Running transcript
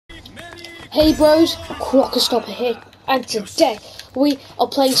Hey bros, Crockerstopper here, and today we are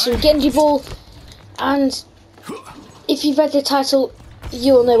playing some Genji Ball, and if you've read the title,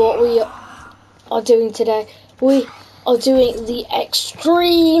 you'll know what we are doing today. We are doing the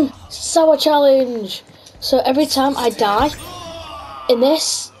Extreme Sour Challenge. So every time I die in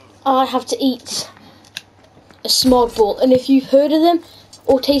this, I have to eat a smog ball, and if you've heard of them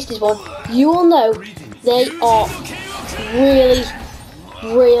or tasted one, you will know they are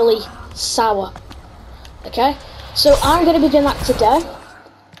really sour. Okay, so I'm going to be doing that today,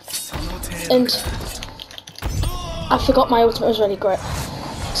 and I forgot my ultimate was really great.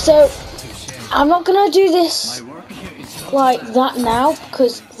 So I'm not going to do this like that now,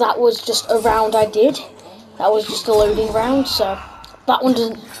 because that was just a round I did. That was just a loading round, so that one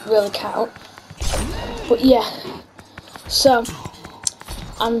doesn't really count. But yeah, so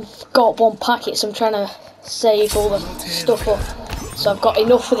I've got one packet, so I'm trying to save all the stuff up, so I've got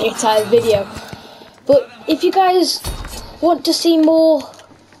enough for the entire video. But if you guys want to see more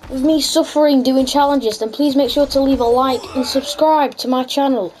of me suffering doing challenges, then please make sure to leave a like and subscribe to my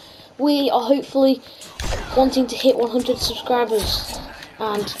channel. We are hopefully wanting to hit 100 subscribers,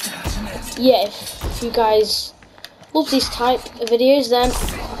 and yeah, if you guys love these type of videos, then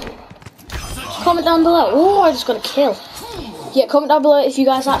comment down below. Oh, I just got a kill. Yeah, comment down below if you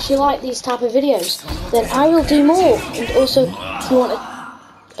guys actually like these type of videos, then I will do more. And also, if you want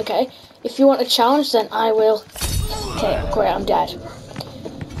a, if you want a challenge, then I will. Okay, great, I'm dead.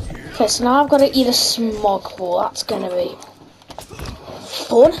 Okay, so now I've got to eat a smog ball. That's gonna be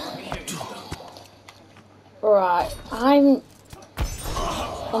fun. Right, I'm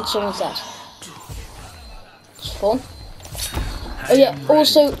on someone's dead. It's fun. Oh yeah,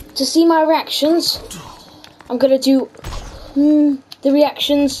 also, to see my reactions, I'm gonna do the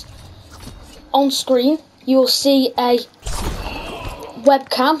reactions on screen. You will see a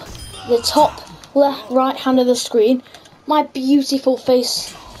webcam, the top left right hand of the screen. My beautiful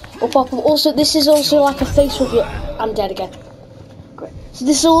face will pop up. Also, this is also like a face reveal. I'm dead again. Great. So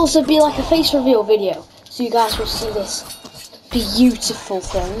this will also be like a face reveal video, so you guys will see this beautiful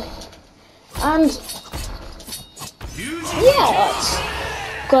thing. And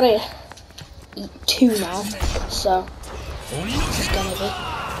yeah, gotta eat 2 now, so this is gonna be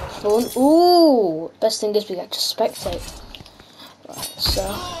fun. Ooh, best thing is we get to spectate. Right, so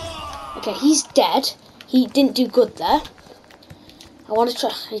okay, he's dead. He didn't do good there. I want to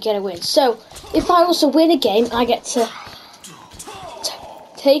try to get a win. So if I also win a game, I get to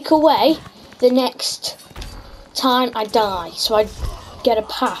take away the next time I die. So I get a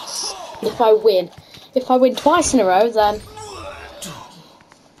pass if I win. If I win twice in a row, then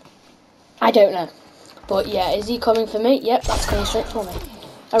I don't know. But yeah, is he coming for me? Yep, that's coming straight for me.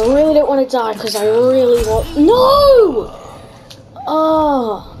 I really don't want to die, because I really want... No!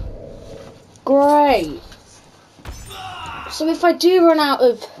 Oh, great. So if I do run out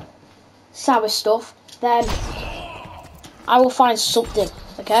of sour stuff, then I will find something,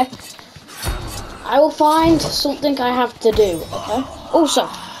 okay? I will find something I have to do, okay? Also,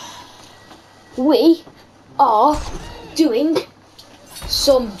 we are doing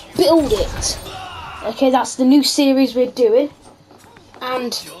some Build It. Okay, that's the new series we're doing.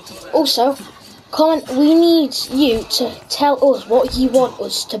 And also, comment, we need you to tell us what you want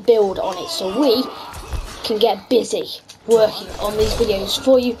us to build on it, so we can get busy working on these videos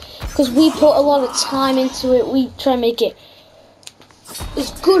for you, because we put a lot of time into it. We try and make it as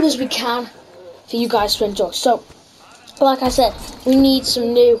good as we can for you guys to enjoy. So, like I said, we need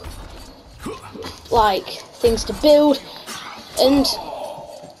some new things to build, and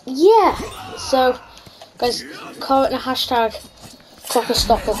yeah, so guys, comment a hashtag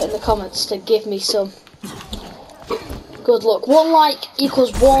Crockerstopper in the comments to give me some good luck. 1 like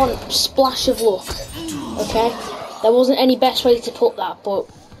equals 1 splash of luck. Okay, there wasn't any best way to put that, but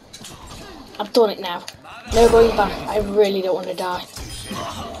I've done it now. No going back. I really don't want to die.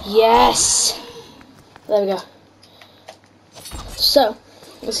 Yes, there we go. So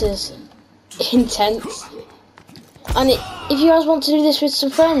this is intense, and if you guys want to do this with some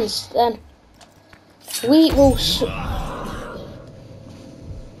friends, then we will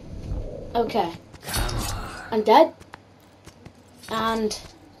okay, I'm dead, and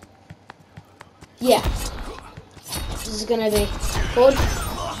yeah, this is gonna be fun.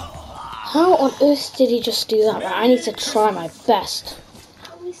 How on earth did he just do that? Right, I need to try my best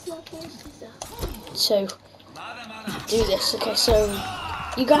to do this. Okay, so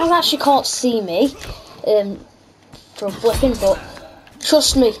you guys actually can't see me from flipping, but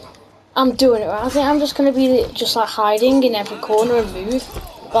trust me, I'm doing it right. I think I'm just going to be just like hiding in every corner and move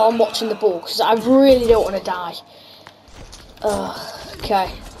while I'm watching the ball, because I really don't want to die.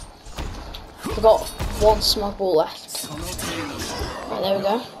 Okay. I've got one smog ball left. Right, there we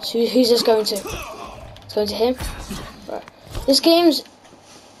go. So who's this going to? It's going to him. Right. This game's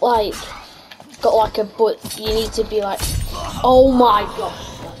like got like a but you need to be like, oh my god.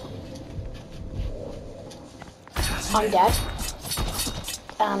 I'm dead.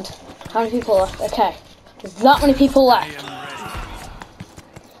 And how many people left? Okay. There's that many people left.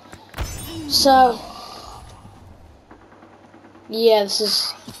 So yeah, this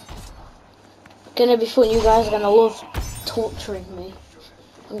is gonna be fun. You guys are gonna love torturing me.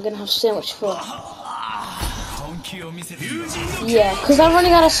 I'm gonna have so much fun. Yeah, because I've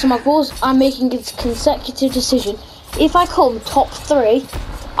running out of smug balls, I'm making a consecutive decision. If I come top 3,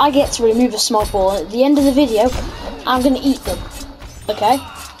 I get to remove a smug ball, and at the end of the video, I'm gonna eat them. Okay?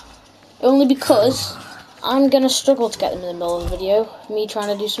 Only because I'm gonna struggle to get them in the middle of the video, me trying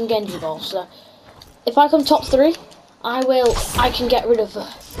to do some Genji balls. So if I come top 3, I can get rid of them.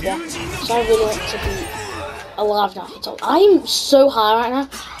 So I really want to be alive now for top. I'm so high right now.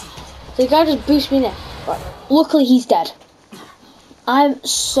 The guy just boosted me there. Right. Luckily he's dead. I'm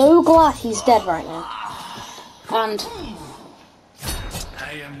so glad he's dead right now. And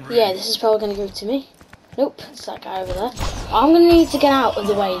yeah, this is probably gonna go to me. Nope, it's that guy over there. I'm gonna need to get out of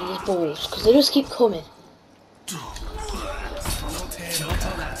the way of these balls because they just keep coming.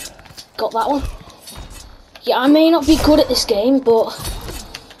 Got that one. Yeah, I may not be good at this game, but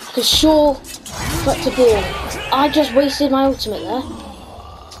I can sure get the ball. I just wasted my ultimate there.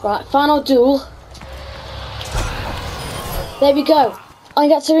 Right, final duel. There we go. I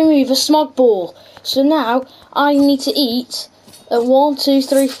get to remove a smog ball. So now I need to eat 1, 2,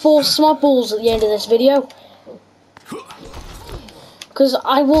 3, 4 smog balls at the end of this video. Because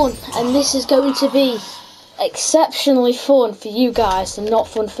I won, and this is going to be exceptionally fun for you guys and not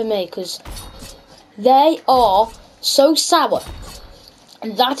fun for me, because they are so sour.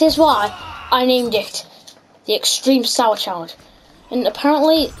 And that is why I named it the Extreme Sour Challenge. And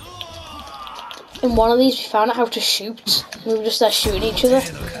apparently in one of these we found out how to shoot. We were just there shooting each other.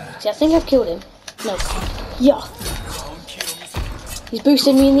 See, I think I've killed him. No. Yeah. He's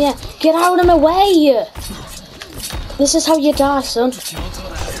boosting me in the air. Get out of my way! This is how you die, son.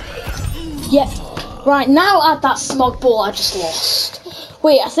 Yeah. Right, now add that smog ball I just lost.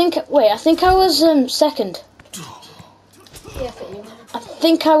 I think I was second. Yeah, I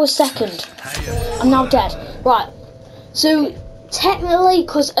think I was second. I'm now dead. Right. So technically,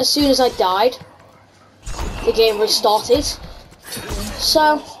 because as soon as I died, the game restarted.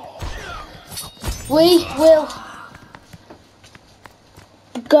 So we will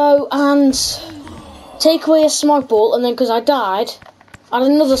go and take away a smog ball, and then because I died, add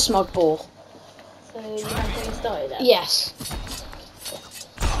another smog ball. So you have to restart it then? Yes.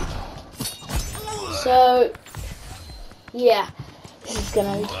 So yeah, this is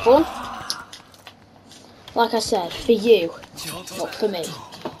gonna be fun. Like I said, for you, not for me.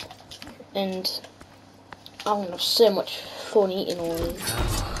 And I'm gonna have so much fun eating all of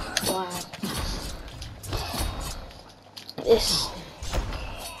these. Wow. This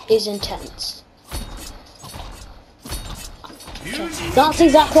is intense. Okay. That's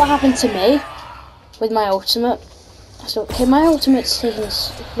exactly what happened to me with my ultimate. So, okay, my ultimate's taking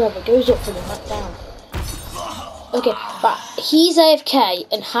forever. It goes up and then back down. Okay, but he's AFK,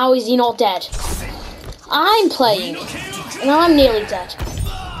 and how is he not dead? I'm playing, and I'm nearly dead.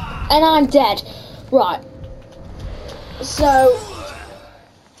 And I'm dead. Right. So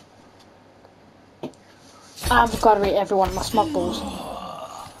I've got to eat every one of my smog balls.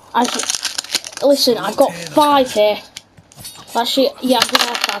 Listen, I've got 5 here. Actually, yeah, I think I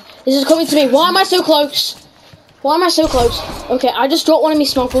have 5. This is coming to me. Why am I so close? Why am I so close? Okay, I just dropped one of my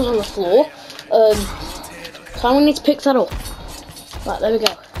smog balls on the floor. So I'm gonna need to pick that up. Right, there we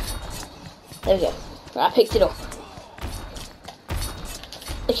go. There we go. Right, I picked it up.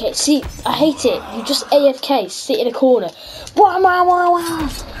 Okay, see, I hate it. You just AFK, sit in a corner.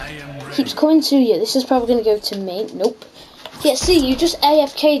 Keeps coming to you. This is probably going to go to me. Nope. Yeah, see, you just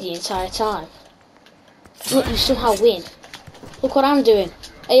AFK the entire time. Look, you somehow win. Look what I'm doing.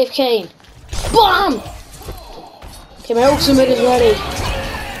 AFKing. BAM! Okay, my ultimate is ready.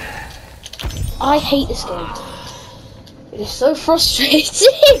 I hate this game. It is so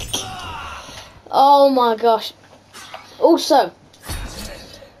frustrating. Oh my gosh. Also,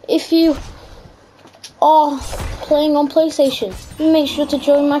 if you are playing on PlayStation, make sure to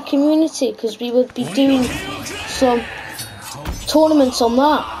join my community, because we will be doing some tournaments on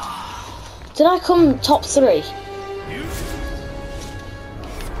that. Did I come top 3?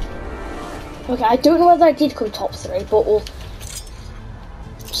 Okay, I don't know whether I did come top 3, but we'll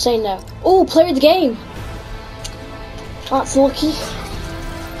say no. Oh, player of the game. That's lucky.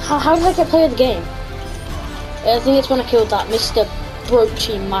 How did I get play of the game? I think it's when I killed that Mr.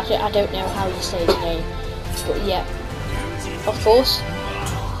 Broachy Magic. I don't know how you say his name, but yeah, of course.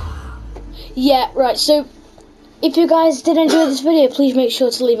 Yeah, right. So, if you guys did enjoy this video, please make sure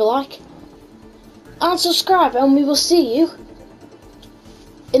to leave a like and subscribe, and we will see you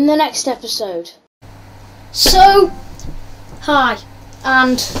in the next episode. So, hi,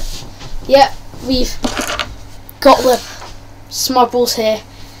 and yeah, we've got the Smugbles here,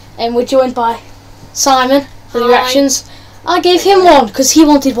 and we're joined by Simon for the reactions. I gave him one because he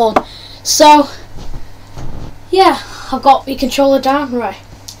wanted one. So, yeah, I've got the controller down, right.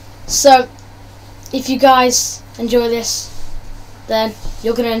 So, if you guys enjoy this, then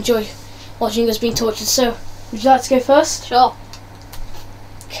you're going to enjoy watching us being tortured. So, would you like to go first? Sure.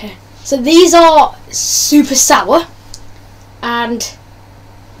 Okay. So, these are super sour, and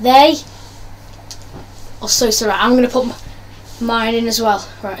they are so sour. I'm going to put mine in as well,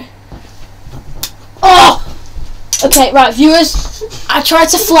 right. Oh! Okay, right, viewers, I tried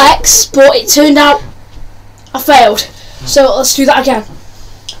to flex, but it turned out I failed. So let's do that again.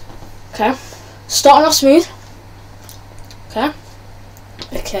 Okay, starting off smooth. Okay.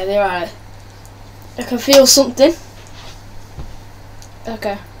 Okay, they're right. I can feel something.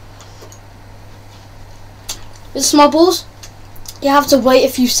 Okay. With Smugbles, you have to wait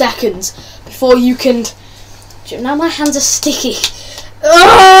a few seconds before you can. Now my hands are sticky.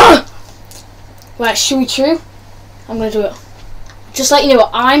 Ugh! Right, should we chew? I'm gonna do it. Just let you know,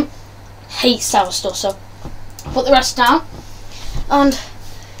 I hate sour stuff, so put the rest down. And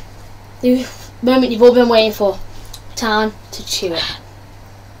the moment you've all been waiting for, time to chew it.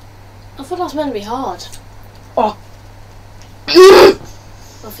 I thought that was meant to be hard. Oh.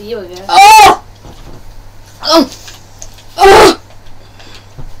 Well, for you, I guess. Oh! Oh! Oh!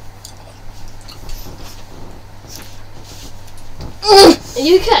 Are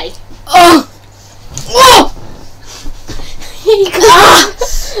you okay? Oh! Oh! Oh!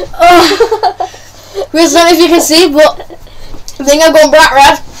 I don't know if you can see, but I think I've gone bright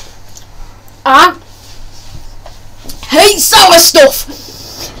red. I hate sour stuff.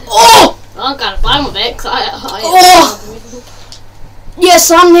 Oh! I'm kind of fine with it, because Oh! Yes,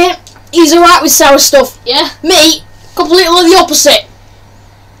 Sam here. He's alright with sour stuff. Yeah? Me, completely the opposite.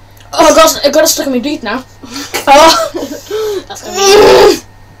 Oh, I got it stuck in my teeth now. Oh! That's gonna be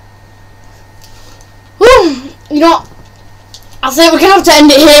You know what? I think we're gonna have to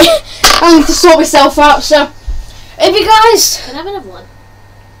end it here. I need to sort myself out. So, if you guys, Can I have another one?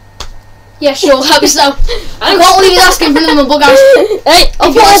 yeah, sure, help yourself. I can't leave you asking for another, but guys, hey,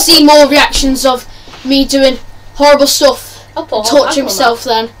 if you want to see more reactions of me doing horrible stuff and torturing myself,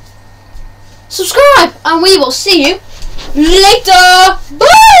 then subscribe, and we will see you later.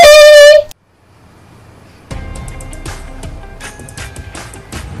 Bye.